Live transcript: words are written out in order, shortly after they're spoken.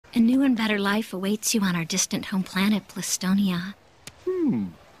A new and better life awaits you on our distant home planet, Blistonia.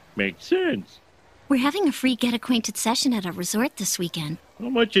 Makes sense. We're having a free get acquainted session at our resort this weekend. How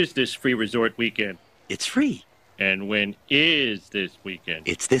much is this free resort weekend? It's free. And when is this weekend?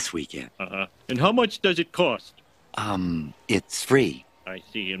 It's this weekend. And how much does it cost? It's free. I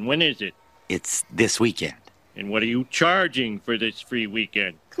see. And when is it? It's this weekend. And what are you charging for this free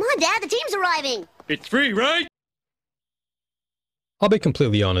weekend? Come on, Dad, the team's arriving. It's free, right? I'll be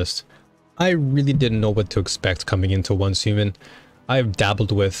completely honest. I really didn't know what to expect coming into Once Human. I've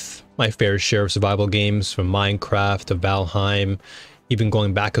dabbled with my fair share of survival games, from Minecraft to Valheim, even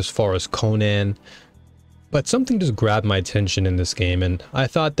going back as far as Conan. But something just grabbed my attention in this game, and I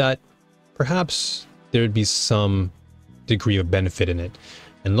thought that perhaps there'd be some degree of benefit in it.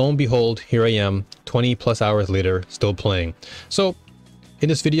 And lo and behold, here I am, 20 plus hours later, still playing. So, in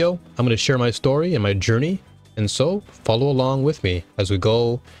this video, I'm going to share my story and my journey, and so follow along with me as we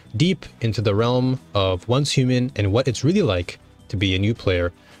go deep into the realm of Once Human and what it's really like to be a new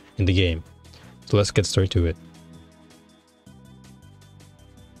player in the game. So let's get straight to it.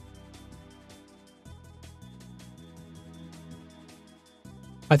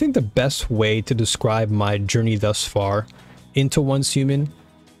 I think the best way to describe my journey thus far into Once Human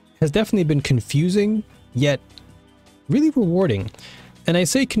has definitely been confusing, yet really rewarding. And I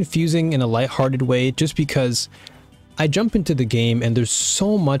say confusing in a lighthearted way just because I jump into the game and there's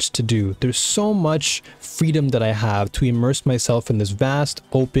so much to do. There's so much freedom that I have to immerse myself in this vast,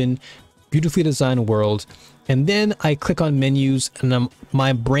 open, beautifully designed world. And then I click on menus and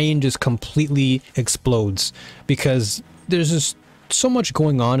my brain just completely explodes because there's just so much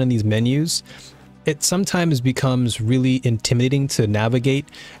going on in these menus. It sometimes becomes really intimidating to navigate,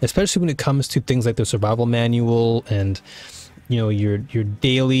 especially when it comes to things like the survival manual and your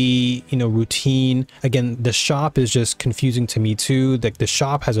daily routine. Again, the shop is just confusing to me too. Like the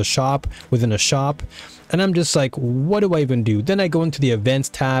shop has a shop within a shop, and I'm just like, what do I even do? Then I go into the events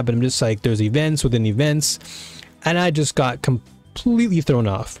tab and I'm just like, there's events within events, and I just got completely thrown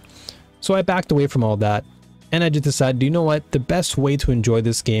off. So I backed away from all that, and I just decided, you know what, the best way to enjoy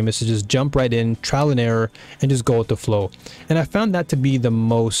this game is to just jump right in, trial and error, and just go with the flow. And I found that to be the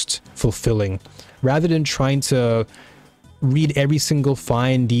most fulfilling, rather than trying to read every single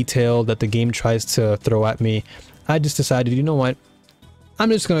fine detail that the game tries to throw at me. I just decided, you know what,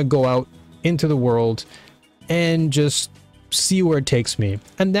 I'm just gonna go out into the world and just see where it takes me.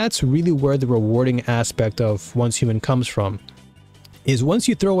 And that's really where the rewarding aspect of Once Human comes from, is once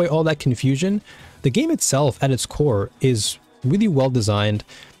you throw away all that confusion, the game itself at its core is really well designed.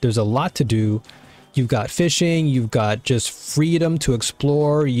 There's a lot to do. You've got fishing, you've got just freedom to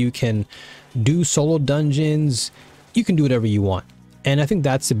explore, you can do solo dungeons, you can do whatever you want. And I think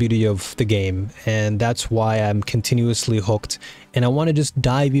that's the beauty of the game, and that's why I'm continuously hooked, and I want to just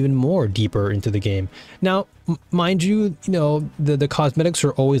dive even more deeper into the game. Now, mind you, the cosmetics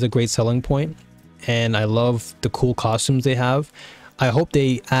are always a great selling point, and I love the cool costumes they have. I hope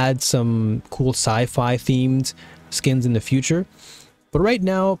they add some cool sci-fi themed skins in the future. But right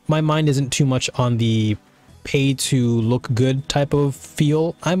now, my mind isn't too much on the pay to look good type of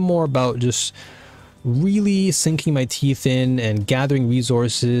feel. I'm more about just really sinking my teeth in and gathering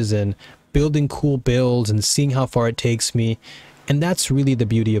resources and building cool builds and seeing how far it takes me. And that's really the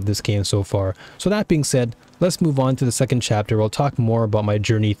beauty of this game so far. So that being said, let's move on to the second chapter. I'll talk more about my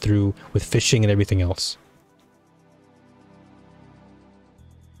journey through with fishing and everything else.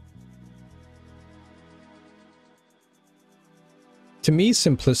 To me,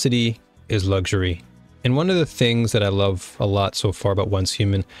 simplicity is luxury. And one of the things that I love a lot so far about Once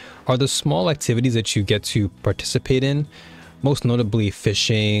Human are the small activities that you get to participate in, most notably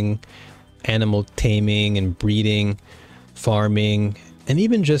fishing, animal taming and breeding, farming, and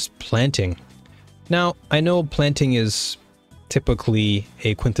even just planting. Now, I know planting is typically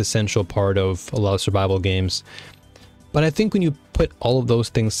a quintessential part of a lot of survival games, but I think when you put all of those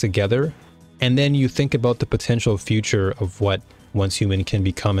things together, and then you think about the potential future of what Once Human can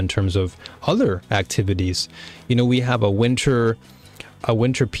become in terms of other activities. We have a winter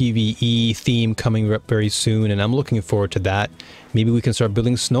PvE theme coming up very soon, and I'm looking forward to that. Maybe we can start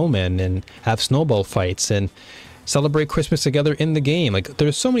building snowmen and have snowball fights and celebrate Christmas together in the game. Like,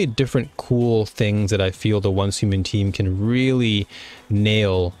 there's so many different cool things that I feel the Once Human team can really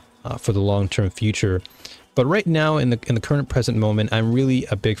nail for the long-term future. But right now, in the current present moment, I'm really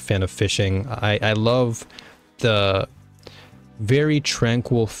a big fan of fishing. I love the very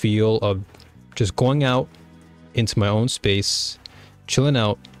tranquil feel of just going out into my own space, chilling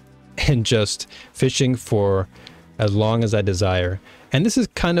out, and just fishing for as long as I desire. And this is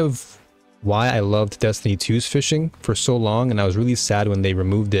kind of why I loved Destiny 2's fishing for so long, and I was really sad when they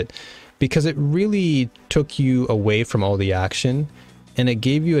removed it, because it really took you away from all the action, and it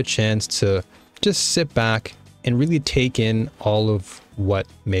gave you a chance to just sit back and really take in all of what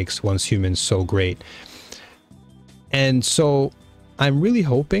makes Once Human so great. And so I'm really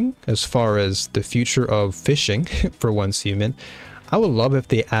hoping, as far as the future of fishing for Once Human, I would love if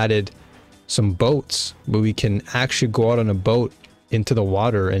they added some boats where we can actually go out on a boat into the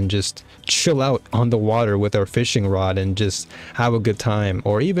water and just chill out on the water with our fishing rod and just have a good time,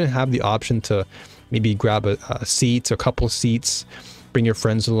 or even have the option to maybe grab a seat, a couple seats, bring your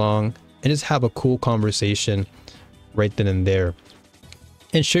friends along, and just have a cool conversation right then and there,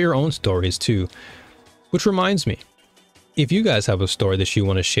 and share your own stories too. Which reminds me, if you guys have a story that you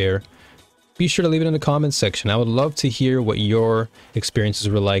want to share, be sure to leave it in the comments section. I would love to hear what your experiences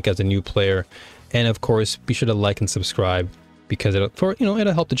were like as a new player, and of course be sure to like and subscribe, because it'll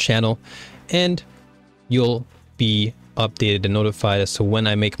help the channel, and you'll be updated and notified as to when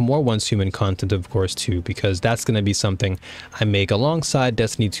I make more Once Human content, of course, too, because that's going to be something I make alongside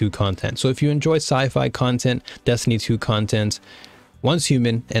Destiny 2 content. So if you enjoy sci-fi content, Destiny 2 content, Once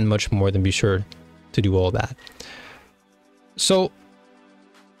Human, and much more, then be sure to do all that. So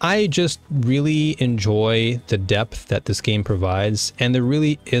I just really enjoy the depth that this game provides, and there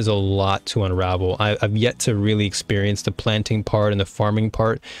really is a lot to unravel. I've yet to really experience the planting part and the farming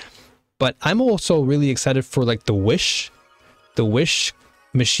part, but I'm also really excited for like the wish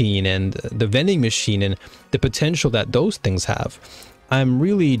machine and the vending machine and the potential that those things have. I'm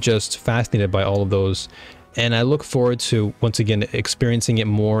really just fascinated by all of those, and I look forward to, once again, experiencing it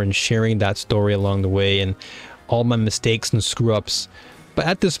more and sharing that story along the way and all my mistakes and screw-ups. But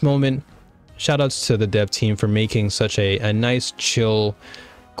at this moment, shoutouts to the dev team for making such a nice, chill,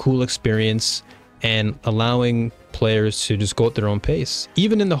 cool experience and allowing players to just go at their own pace.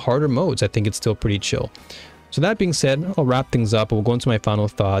 Even in the harder modes, I think it's still pretty chill. So that being said, I'll wrap things up. We'll go into my final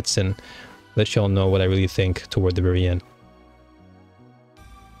thoughts and let y'all know what I really think toward the very end.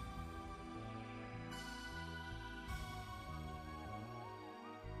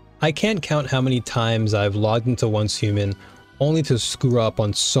 I can't count how many times I've logged into Once Human only to screw up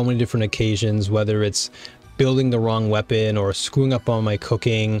on so many different occasions, whether it's building the wrong weapon or screwing up on my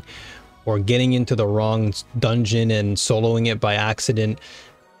cooking or getting into the wrong dungeon and soloing it by accident.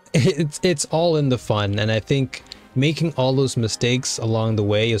 It's all in the fun, and I think making all those mistakes along the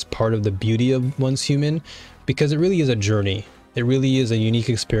way is part of the beauty of Once Human, because it really is a journey. It really is a unique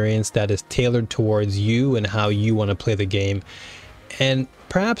experience that is tailored towards you and how you want to play the game. And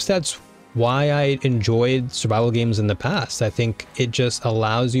perhaps that's why I enjoyed survival games in the past. I think it just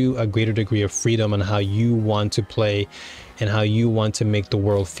allows you a greater degree of freedom on how you want to play and how you want to make the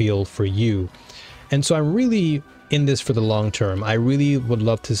world feel for you. And so I'm really in this for the long term. I really would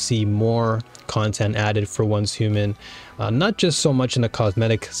love to see more content added for Once Human, not just so much in the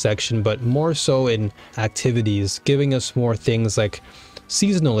cosmetic section, but more so in activities, giving us more things like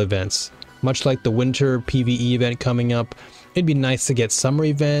seasonal events, much like the winter PvE event coming up. It'd be nice to get summer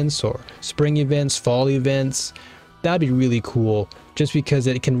events or spring events, fall events. That'd be really cool, just because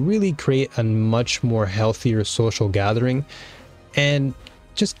it can really create a much more healthier social gathering and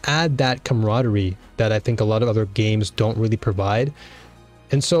just add that camaraderie that I think a lot of other games don't really provide.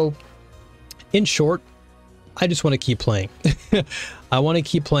 And so, in short, I just want to keep playing. I want to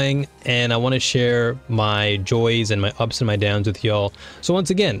keep playing, and I want to share my joys and my ups and my downs with y'all. So once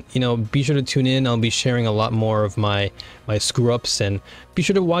again, be sure to tune in. I'll be sharing a lot more of my screw ups, and be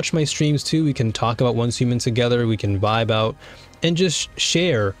sure to watch my streams too. We can talk about Once Human together. We can vibe out and just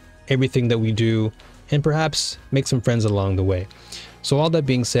share everything that we do, and perhaps make some friends along the way. So all that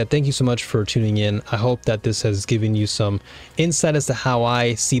being said, thank you so much for tuning in. I hope that this has given you some insight as to how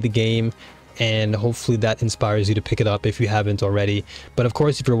I see the game, and hopefully that inspires you to pick it up if you haven't already. But of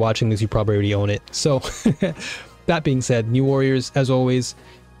course, if you're watching this, you probably already own it. So that being said, New Warriors, as always,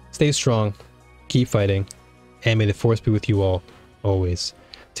 stay strong, keep fighting, and may the force be with you all, always.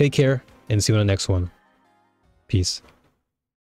 Take care, and see you on the next one. Peace.